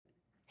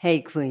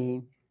Hey,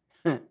 Queen.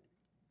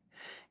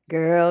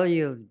 Girl,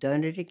 you've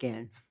done it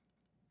again.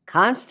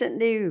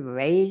 Constantly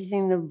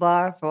raising the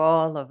bar for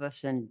all of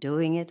us and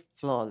doing it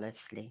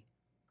flawlessly.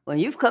 When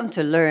you've come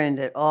to learn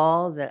that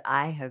all that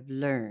I have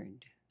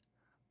learned,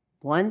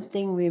 one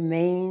thing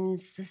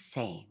remains the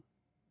same,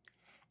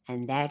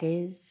 and that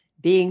is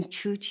being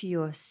true to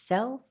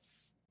yourself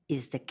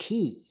is the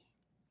key.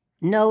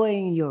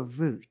 Knowing your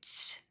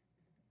roots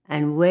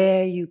and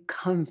where you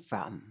come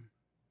from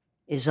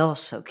is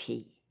also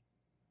key.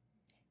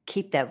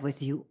 Keep that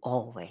with you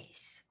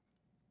always.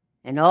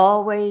 And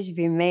always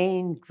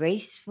remain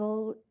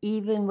graceful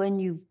even when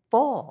you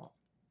fall.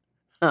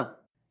 Huh.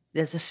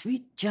 There's a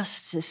sweet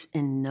justice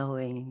in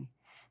knowing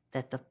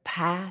that the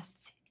path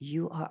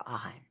you are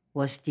on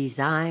was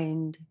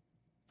designed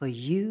for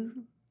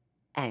you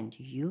and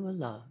you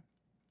alone.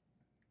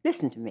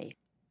 Listen to me.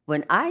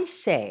 When I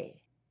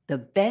say the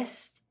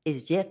best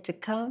is yet to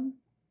come,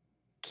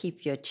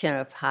 keep your chin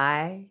up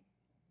high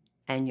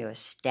and your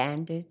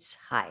standards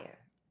higher.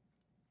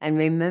 And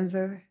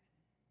remember,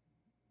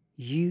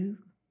 you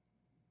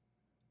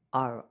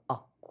are a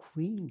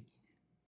queen.